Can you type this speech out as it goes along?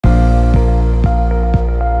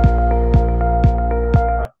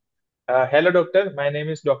Hello doctor, my name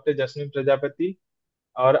is doctor Jasmine Prajapati.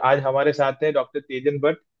 और आज हमारे साथ है डॉक्टर तेजन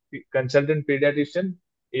भट्ट, कंसल्टेंट पीडियाट्रिशियन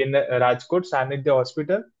इन राजकोट सानिध्य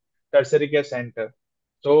hospital, tertiary care centre.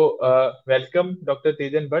 So, welcome, Dr.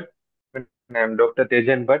 Tejan Bhatt. I'm Dr.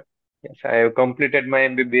 Tejan Bhatt. Yes, I have completed my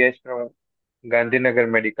MBBS from Gandhinagar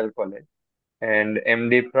Medical College and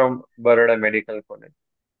MD from Baroda Medical College.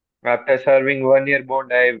 After serving 1 year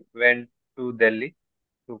bond, I went to Delhi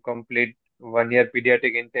to complete 1 year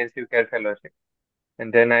pediatric intensive care fellowship.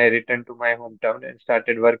 And then I returned to my hometown and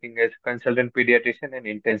started working as consultant pediatrician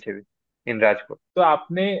and intensivist in Rajkot. तो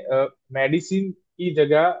आपने medicine की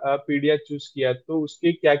जगह पीडिया choose किया, तो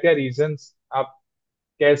उसके क्या क्या reasons आप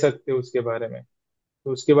कह सकते हो उसके बारे में?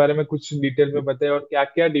 तो उसके बारे में कुछ डिटेल में बताएं, और क्या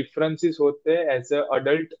क्या डिफरेंसेस होते हैं एज अ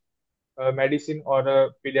अडल्ट मेडिसिन और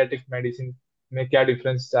पीडियाट्रिक मेडिसिन में, क्या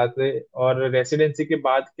डिफरेंस आते हैं, और रेसिडेंसी के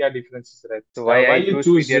बाद क्या डिफरेंसेस So रहते हैं? why I why you choose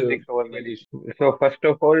choose pediatrics over medicine? So first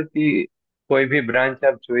of all कि कोई भी ब्रांच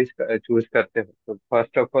आप चूज करते हो तो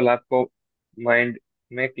फर्स्ट ऑफ ऑल आपको माइंड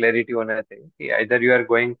में क्लैरिटी होना चाहिए कि either you are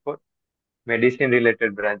going for medicine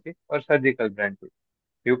related branches और surgical branches.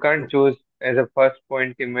 You can't choose as a first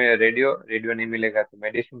point कि मैं रेडियो रेडियो नहीं मिलेगा तो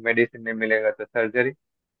मेडिसिन मेडिसिन नहीं मिलेगा तो सर्जरी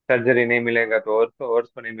सर्जरी नहीं मिलेगा तो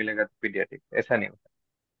ऑर्थो नहीं मिलेगा तो पीडियाट्रिक्स. ऐसा नहीं होता.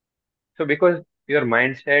 So because your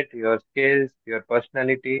mind set your skills your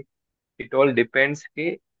personality it all depends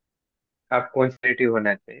कि आप कॉन्सेंट्रेटिव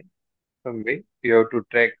होना चाहिए. From way you have to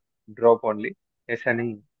track drop only. ऐसा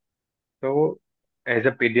नहीं. तो as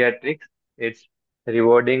a paediatrics it's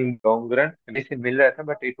rewarding long run. Medicine मिल रहा था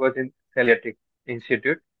but it was in paediatric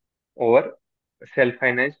institute over self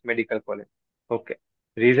finance medical college. Okay.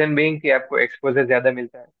 Reason being कि आपको exposure ज्यादा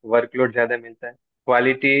मिलता है, वर्कलोड ज्यादा मिलता है,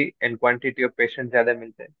 quality and quantity of patient ज्यादा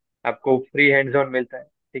मिलते हैं, आपको फ्री हैंड्स ऑन मिलता है.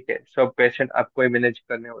 ठीक है, सब पेशेंट आपको ही मैनेज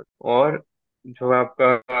करने होते हैं. और जो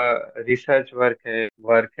आपका रिसर्च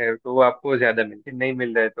वर्क है तो वो आपको ज्यादा मिलती नहीं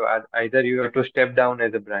मिल रहा है तो either you have to step down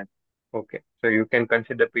as a branch. Okay, so you can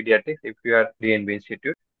consider pediatrics if you are DNB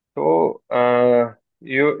institute. So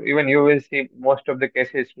you will see most of the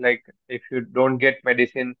cases like if you don't get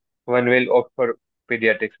medicine, one will opt for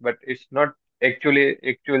pediatrics, but it's not actual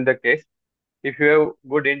the case. If you have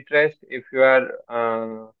good interest, if you are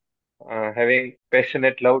having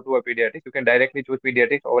passionate love to a pediatrics, you can directly choose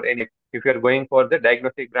pediatrics over any. If you are going for the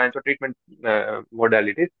diagnostic branch or treatment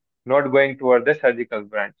modalities, not going toward the surgical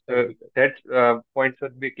branch. So surgical? that point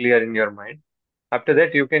should be clear in your mind. After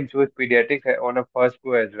that, you can choose pediatrics on a first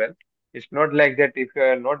go as well. It's not like that if you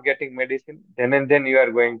are not getting medicine, then and then you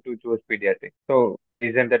are going to choose pediatrics. So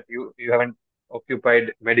reason that you haven't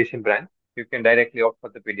occupied medicine branch, you can directly opt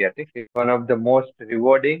for the pediatrics. It's one of the most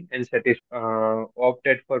rewarding and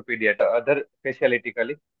opted for pediatrics. Other specialty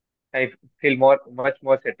colleagues, I feel much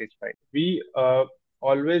more satisfied. We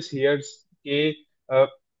always here's कि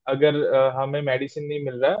अगर हमें medicine नहीं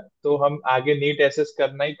मिल रहा, तो हम आगे NEET assess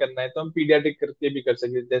करना ही करना है, तो हम पीडियाट्रिक करके भी कर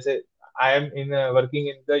सकते हैं। जैसे I am in working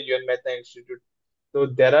in the UN Mehta institute, so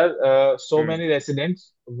there are so Hmm. many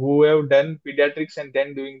residents who have done pediatrics and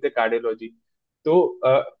then doing the cardiology. So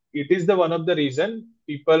it is the one of the reason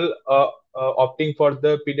people opting for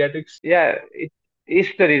the pediatrics. Yeah, it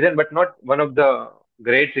is the reason, but not one of the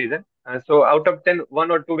great reason. So out of 10,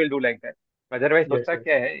 one or two will do like that. Otherwise, Yes, होता yes.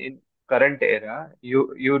 क्या है in current era,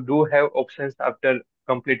 you do have options after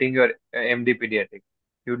completing your MD pediatrics.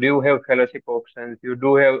 You do have fellowship options. You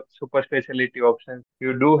do have super specialty options.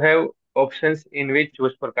 You do have options in which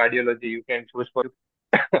choose for cardiology. You can choose for,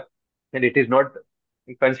 and it is not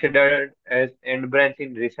considered as end branch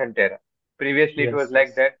in recent era. Previously, it was Yes, like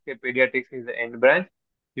yes. that. Okay, pediatrics is the end branch.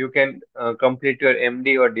 You can complete your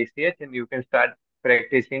MD or DCH and you can start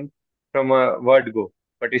practicing from a word go.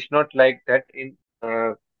 But it's not like that in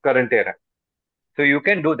current era. So you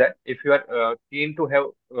can do that if you are keen to have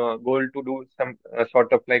goal to do some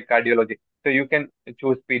sort of like cardiology. So you can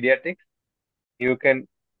choose pediatrics. You can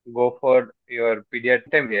go for your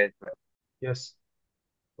pediatric MBA as well. Yes.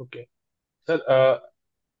 Okay. Sir,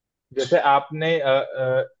 जैसे आपने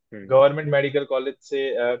Hmm. Government medical college से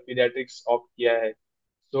paediatrics opt किया है,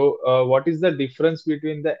 तो what is the difference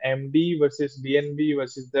between the MD versus DNB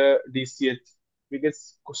versus the DCH? Because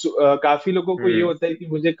काफी लोगों को ये Hmm. होता है कि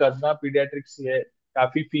मुझे करना पीडियाट्रिक्स ही है।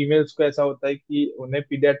 काफी फीमेल्स को ऐसा होता है कि उन्हें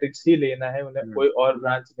पीडियाट्रिक्स ही लेना है, उन्हें Hmm. कोई और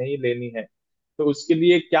ब्रांच नहीं लेनी है। तो उसके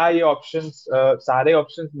लिए क्या ये ऑप्शंस, सारे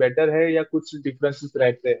ऑप्शंस बेटर है या कुछ डिफरेंसेस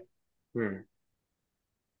रहते हैं? Hmm.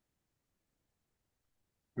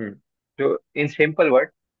 Hmm. So in simple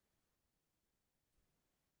words,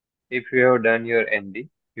 if you have done your MD,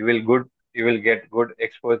 you will get good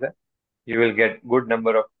exposure. You will get good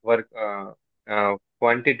number of work,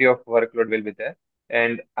 quantity of workload will be there,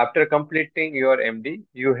 And after completing your MD,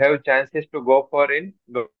 you have chances to go for in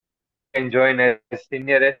go and join as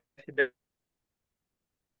senior resident,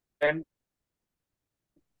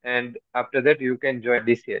 and after that you can join as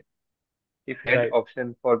DCH. If you had Right.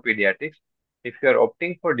 option for pediatrics, if you are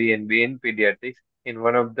opting for DNB in pediatrics in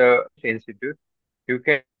one of the institute, you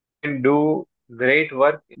can do great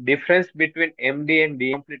work. Difference between MD and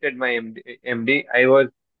DNB, completed my MD, I was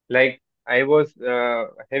like, I was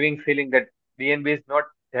having feeling that DNB is not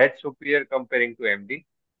that superior comparing to MD.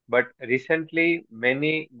 But recently,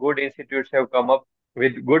 many good institutes have come up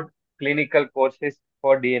with good clinical courses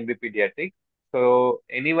for DNB pediatrics. So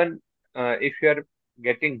anyone, if you are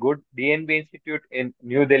getting good DNB institute in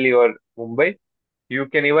New Delhi or Mumbai, you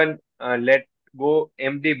can even let go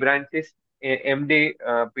MD branches, MD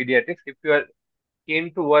pediatrics if you are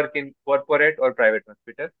keen to work in corporate or private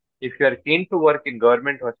hospital. If you are keen to work in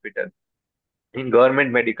government hospital, in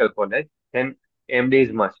government medical college, then MD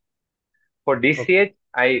is must. For Okay. DCH,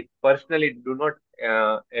 I personally do not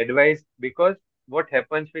advise, because what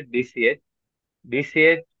happens with DCH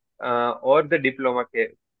or the diploma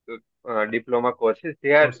courses,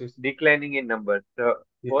 they are Courses. declining in numbers. The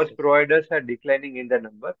Yes. course Yes. providers are declining in the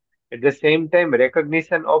number. At the same time,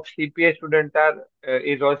 recognition of CPA students are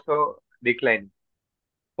is also declining.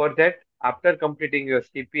 For that, after completing your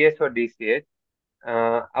CPS or DCH,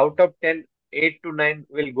 out of 10, 8 to 9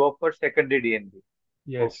 will go for secondary DNB.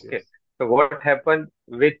 Yes. Okay. Yes. So what happened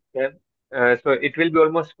with them? So it will be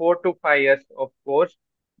almost 4 to 5 years of course.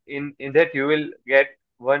 In that you will get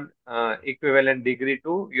one equivalent degree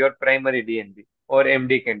to your primary DNB or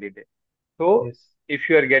MD candidate. So Yes. if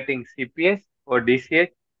you are getting CPS or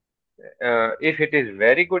DCH, if it is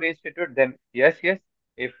very good institute, then yes, yes.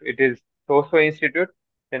 If it is so-so institute,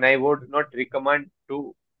 then I would not recommend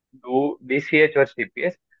to do DCH or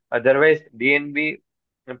CPS. Otherwise, DNB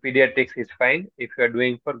pediatrics is fine if you are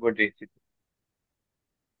doing for good institute.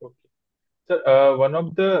 Okay. Sir, one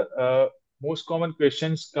of the most common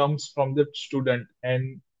questions comes from the student,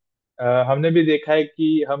 and हमने भी देखा है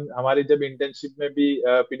कि हम हमारे जब internship में भी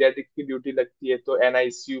पीडियाट्रिक्स की ड्यूटी लगती है तो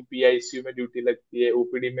एनआईसीयू पीआईसीयू में ड्यूटी लगती है,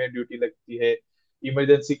 ओपीडी में ड्यूटी लगती है,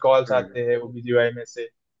 इमरजेंसी कॉल्स Hmm. आते हैं ओबीजीवाई में से.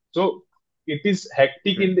 So it is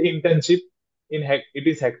hectic Hmm. In the internship, it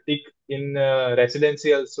is hectic in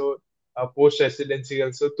residency also, post residency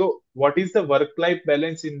also. तो what is the work life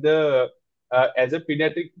balance in the as a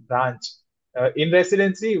paediatric branch in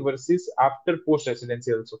residency versus after post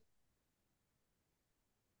residency also?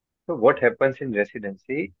 So what happens in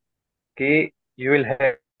residency? Okay, you will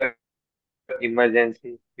have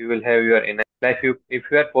emergency, you will have your like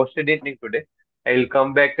if you are posted in today, I will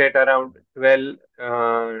come back at around 12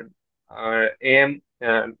 a.m.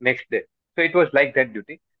 Next day. So it was like that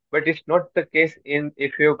duty, but it's not the case in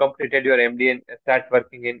if you have completed your MD and start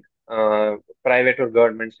working in private or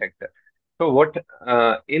government sector. So what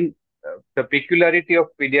in the peculiarity of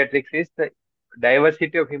pediatrics is the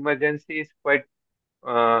diversity of emergency is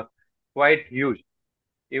uh, quite huge.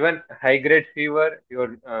 Even high grade fever, your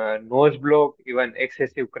nose block, even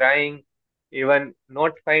excessive crying, even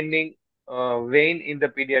not finding vein in the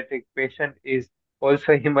pediatric patient is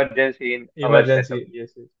also emergency in our setup. Emergency,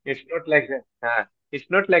 yes, yes. It's not like that. It's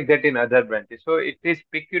not like that in other branches. So it is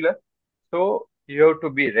peculiar. So you have to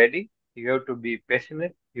be ready. You have to be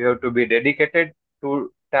passionate. You have to be dedicated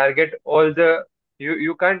to target all the.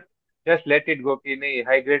 You can't just let it go कि नहीं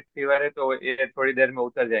high grade fever है तो ये थोड़ी देर में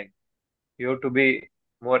उतर जाएंगे. You have to be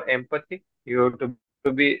more empathic. You have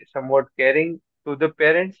to be somewhat caring to the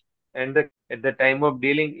parents, and at the time of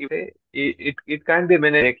dealing, if it can't be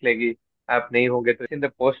managed directly. आप नहीं होगे तो in the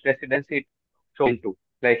post residency it so into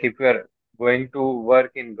like if you are going to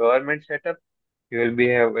work in government setup, you will be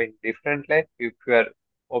having different life. If you are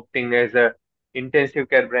opting as a intensive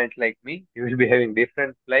care branch like me, you will be having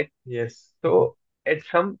different life. Yes. So at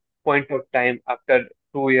some point of time, after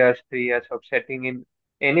 2 years, 3 years of setting in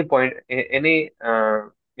any point,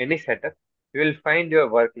 any setup, you will find your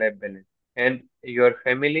work-life balance, and your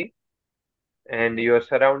family and your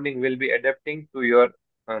surrounding will be adapting to your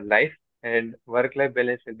life, and work-life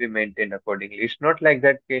balance will be maintained accordingly. It's not like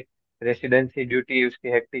that कि residency duty उसकी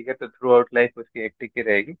hectic है तो through out life उसकी hectic ही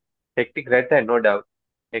रहेगी. Hectic रहता है, no doubt.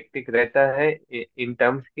 Hectic रहता है इन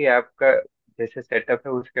टर्म्स की आपका जैसे सेटअप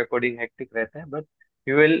है उसके अकॉर्डिंग हेक्टिक रहता है, but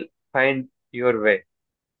you will find your way.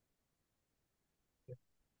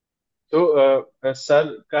 तो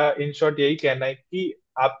सर का इन शॉर्ट यही कहना है कि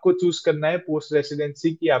आपको चूज करना है पोस्ट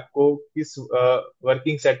रेसिडेंसी की, आपको किस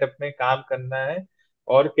वर्किंग सेटअप में काम करना है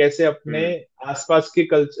और कैसे अपने हम्म. आसपास के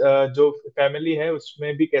जो फैमिली है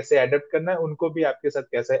उसमें भी कैसे अडेप्ट करना है, उनको भी आपके साथ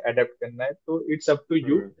कैसे अडेप्ट करना है. तो it's up to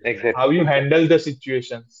you exactly. How you handle the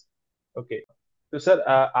situations. Okay. तो sir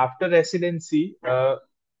after residency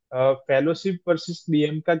fellowship versus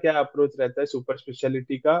DM का क्या अप्रोच रहता है सुपर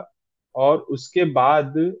स्पेशलिटी का? और उसके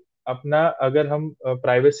बाद अपना अगर हम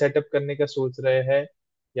प्राइवेट सेटअप करने का सोच रहे हैं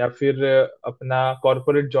या फिर अपना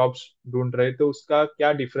कॉर्पोरेट जॉब्स ढूंढ रहे हैं, तो उसका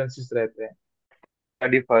क्या डिफरेंसेस रहते हैं?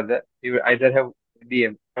 Study further, you will either have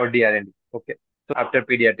DM or DRND. Okay. So after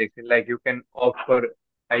pediatrics, like you can opt for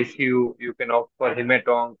ICU, you can opt for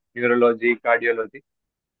hematong, neurology, cardiology.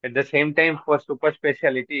 At the same time, for super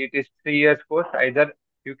specialty, it is 3 years course. Either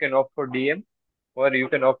you can opt for DM or you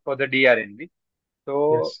can opt for the DRNB. So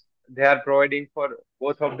yes. they are providing for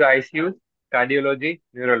both of the ICUs, cardiology,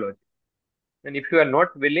 neurology. And if you are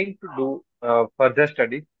not willing to do further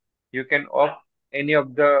studies, you can opt any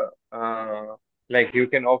of the like you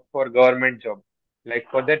can opt for government job. Like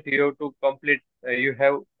for that, you have to complete. You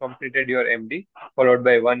have completed your MD followed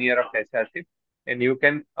by 1 year of SRC, and you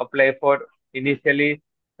can apply for initially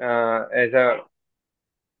as a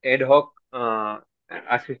ad hoc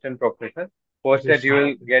assistant professor. Post that you will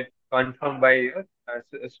assistant. get confirmed by your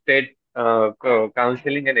state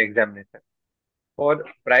counseling and examination. For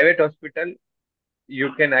private hospital,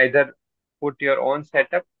 you can either put your own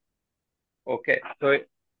setup. Okay, so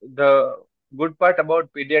the good part about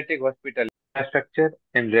pediatric hospital infrastructure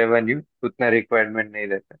and revenue उतना requirement नहीं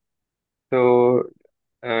रहता. So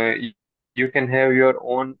you, you can have your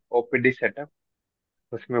own OPD setup.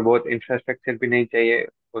 उसमें बहुत infrastructure भी नहीं चाहिए,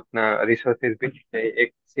 उतना resources भी नहीं चाहिए.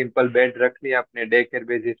 एक सिंपल बेड रख लिया आपने, डे केयर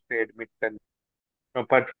बेसिस पे एडमिट कर.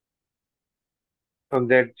 अपार्ट फ्रॉम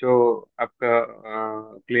दैट जो आपका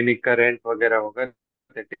क्लिनिक का रेंट वगैरह होगा,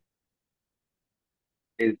 दैट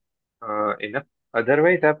इज इनफ.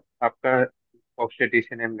 अदरवाइज आप आपका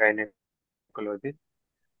ऑब्स्टेटिशियन एंड गायनेकोलॉजिस्ट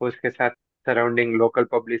उसके साथ सराउंडिंग लोकल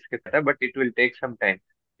पब्लिक के साथ, but it will take some time,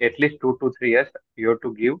 at least 2 to 3 years. You have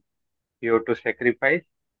to give, you have to sacrifice.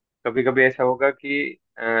 कभी कभी ऐसा होगा कि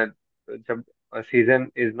जब season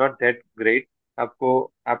is not that great, आपको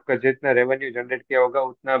आपका जितना रेवेन्यू जनरेट किया होगा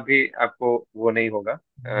उतना भी आपको वो नहीं होगा,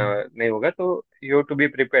 नहीं होगा. तो you have to be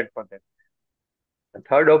prepared for that.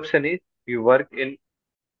 Third option is you work in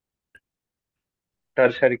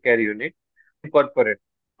tertiary care unit, corporate,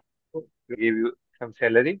 give you some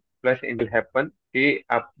salary plus in will happen कि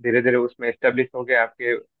आप धीरे धीरे उसमें एस्टेब्लिश हो गए,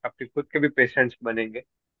 आपके आपके खुद के भी पेशेंट्स बनेंगे.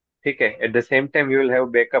 ठीक है. At the same time you will have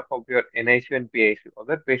backup of your NICU and PICU.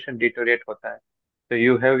 अगर पेशेंट डिटोरिएट होता है तो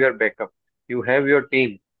you have your backup, you have your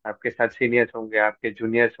team. आपके साथ सीनियर्स होंगे, आपके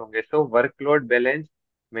जूनियर्स होंगे, सो वर्कलोड बैलेंस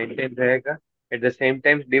मेंटेन रहेगा. At the same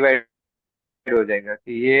time divide हो जाएगा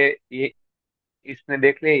कि ये इसने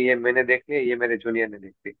देख लिया, ये मैंने देख लिया, ये मेरे जूनियर ने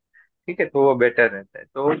देख लिया. ठीक है, तो वो बेटर रहता है.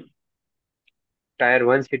 तो टायर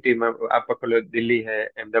 1 सिटी में आप पकड़ लो, दिल्ली है,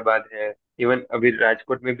 अहमदाबाद है, इवन अभी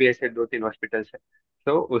राजकोट में भी ऐसे 2-3 हॉस्पिटल्स है.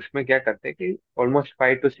 तो उसमें क्या करते हैं कि ऑलमोस्ट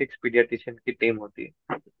 5 to 6 पीडियाट्रिशियन की टीम होती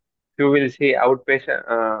है. You will see out patient,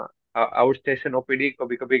 out station OPD.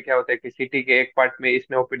 कभी कभी क्या होता है कि सिटी के एक पार्ट में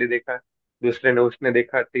इसने ओपीडी देखा, दूसरे ने उसने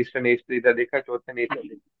देखा, तीसरे ने इधर देखा, चौथे ने इधर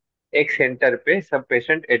देखा. एक सेंटर पे सब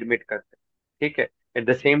पेशेंट एडमिट करते हैं. ठीक है. एट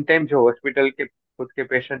द सेम टाइम जो हॉस्पिटल के खुद के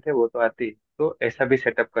पेशेंट है वो तो आते ही, तो ऐसा भी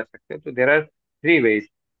सेटअप कर सकते हैं. तो there are 3 ways.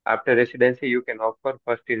 After residency, you can offer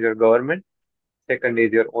first is your government, second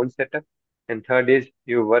is your own setup, and third is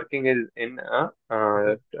you working is in a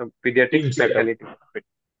pediatric team setup. specialty hospital.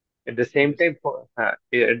 At the same time,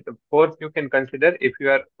 fourth you can consider if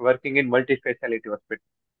you are working in multi-specialty hospital.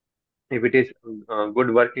 If it is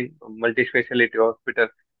good working multi-specialty hospital,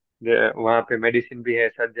 वहाँ पे medicine भी है,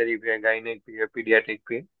 surgery भी है, gynaec भी है, paediatric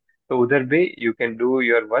भी है, तो उधर भी you can do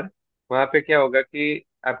your work. वहाँ पे क्या होगा कि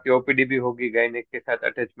आपकी ओपीडी भी होगी, गायनेक के साथ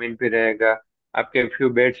अटैचमेंट भी रहेगा, आपके फ्यू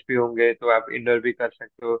बेड्स भी होंगे, तो आप इंडोर भी कर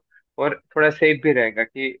सकते हो. और थोड़ा सेफ भी रहेगा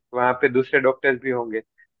कि वहाँ पे दूसरे डॉक्टर्स भी होंगे,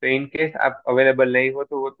 तो इन केस आप अवेलेबल नहीं हो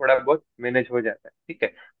तो वो थोड़ा बहुत मैनेज हो जाता है. ठीक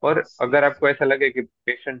है. और यस अगर यस। आपको ऐसा लगे कि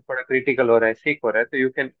पेशेंट थोड़ा क्रिटिकल हो रहा है, सिक हो रहा है, तो you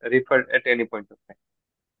can refer at any point of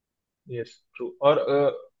time. Yes true.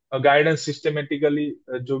 और गाइडेंस सिस्टमेटिकली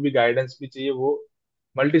जो भी गाइडेंस भी चाहिए वो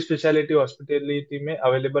मल्टी स्पेशलिटी हॉस्पिटलिटी में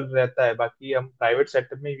अवेलेबल रहता है। बाकी हम प्राइवेट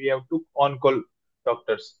सेक्टर में we have to on call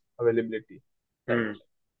doctors availability, right?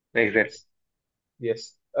 Exact. Yes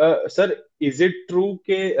yes. Sir, is it true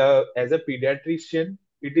के as a paediatrician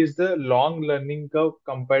it is the long learning curve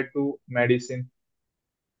compare to medicine?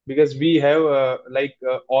 because we have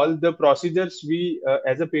all the procedures we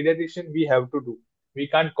as a pediatrician we have to do. We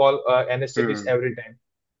can't call anesthetist hmm. every time.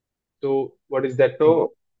 So what is that thing?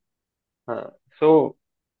 So, so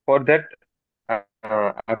for that,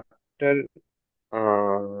 after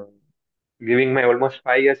uh, giving my almost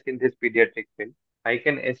 5 years in this pediatric field, I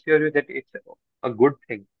can assure you that it's a good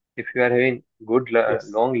thing. If you are having good Yes.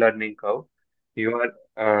 long learning curve, you are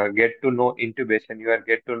get to know intubation, you are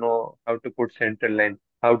get to know how to put central line,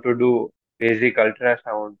 how to do basic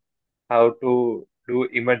ultrasound, how to do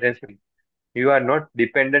emergency. You are not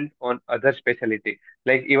dependent on other specialty.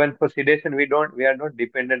 Like even for sedation, we are not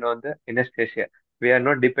dependent on the anesthesia. We are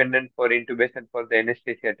not dependent for intubation for the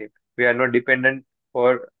anesthesia team. We are not dependent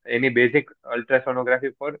for any basic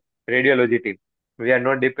ultrasonography for radiology team. We are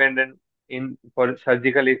not dependent in for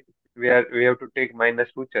surgical. If we have to take minor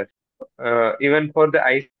sutures. Even for the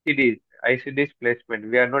ICDs placement,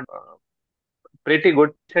 we are not pretty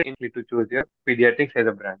good to choose your pediatrics as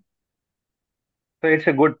a brand. So it's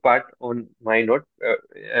a good part on my note,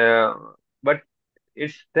 but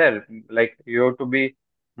it's there. Like you have to be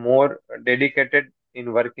more dedicated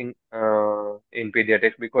in working in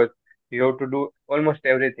pediatrics because you have to do almost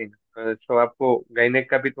everything. So आपको gynaec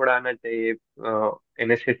का भी थोड़ा आना चाहिए,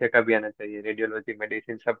 anaesthesia का भी आना चाहिए, रेडियोलॉजी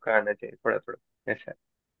मेडिसिन सबका आना चाहिए थोड़ा थोड़ा ऐसा,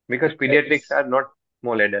 because pediatrics It's are not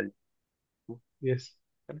small adults. yes.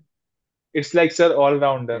 It's like sir all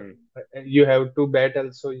rounder. Hmm. You have to bat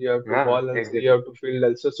also, you have to हाँ, ball also, you exactly. have to field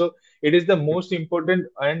also. So it is the most important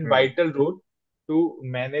and Hmm. vital role to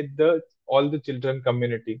manage the all the children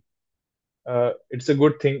community. It's a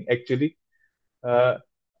good thing actually. Uh,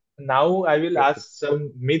 now I will Okay. Ask some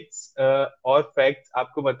myths और facts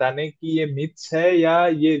आपको बताने कि ये myths है या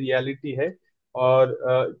ये reality है,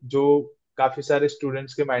 और जो काफी सारे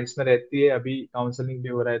स्टूडेंट्स के माइंड्स में रहती है, अभी काउंसलिंग भी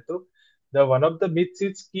हो रहा है तो the one of the myths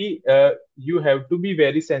is कि you have to be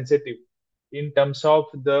very sensitive in terms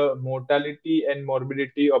of the mortality and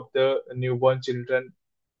morbidity of the newborn children,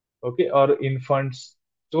 okay, और इन्फेंट्स,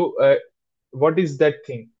 तो what is that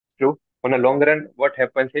thing? True. On a long run, what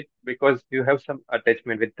happens is because you have some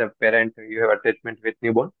attachment with the parent, you have attachment with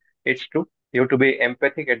newborn. It's true. You have to be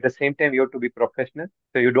empathic. At the same time, you have to be professional.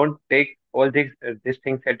 So you don't take all these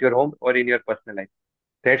things at your home or in your personal life.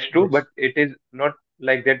 That's true, but Yes. it is not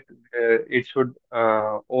like that. It should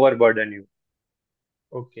overburden you.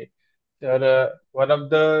 Okay. Sir, one of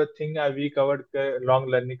the thing we covered long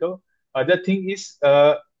learning curve. Other thing is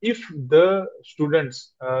if the students,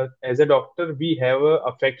 as a doctor, we have a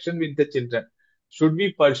affection with the children, should we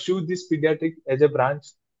pursue this pediatric as a branch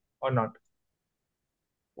or not?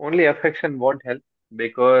 Only affection won't help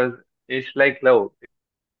because it's like love.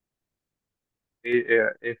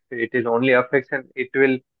 If it is only affection, it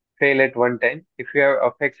will fail at one time. If you have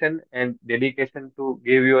affection and dedication to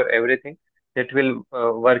give your everything, that will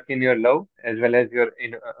work in your love as well as your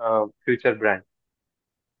in future brand.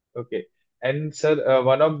 Okay. And sir,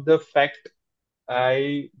 one of the fact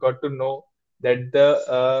I got to know that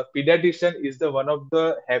the pediatrician is the one of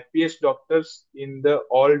the happiest doctors in the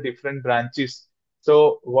all different branches.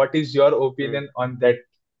 So, what is your Hmm. opinion on that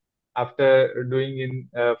after doing in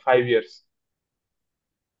 5 years?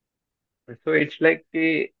 So it's like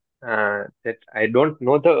that I don't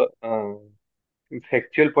know the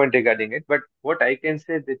factual point regarding it, but what I can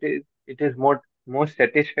say that is it is more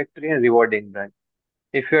satisfactory and rewarding brand.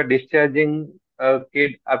 If you're discharging a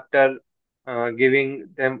kid after giving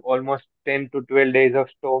them almost 10 to 12 days of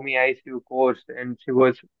STOMI ICU course, and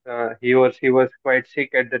he or she was quite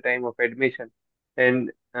sick at the time of admission,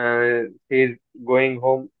 and she's going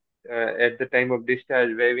home at the time of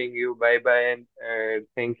discharge, waving you bye bye and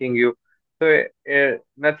thanking you. So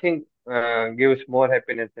nothing gives more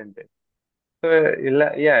happiness than that. So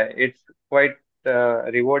yeah, it's quite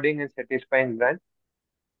rewarding and satisfying brand.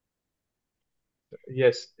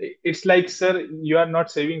 Yes, it's like, sir, you are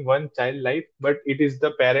not saving one child life, but it is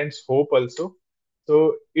the parents' hope also.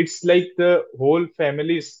 So it's like the whole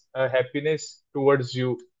family's happiness towards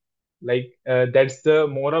you. Like that's the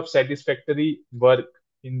more of satisfactory work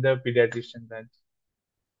in the pediatrician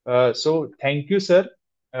branch. So thank you, sir,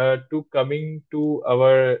 to coming to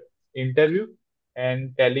our interview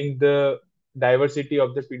and telling the diversity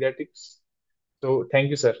of the pediatrics. So thank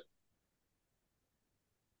you, sir.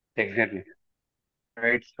 Exactly.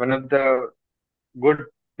 It's one of the good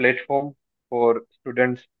platform for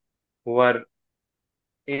students who are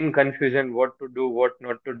in confusion what to do, what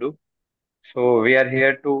not to do. So we are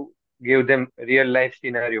here to give them real life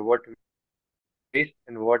scenario, what we face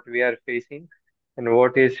and what we are facing and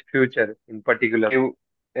what is future in particular.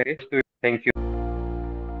 Thank you.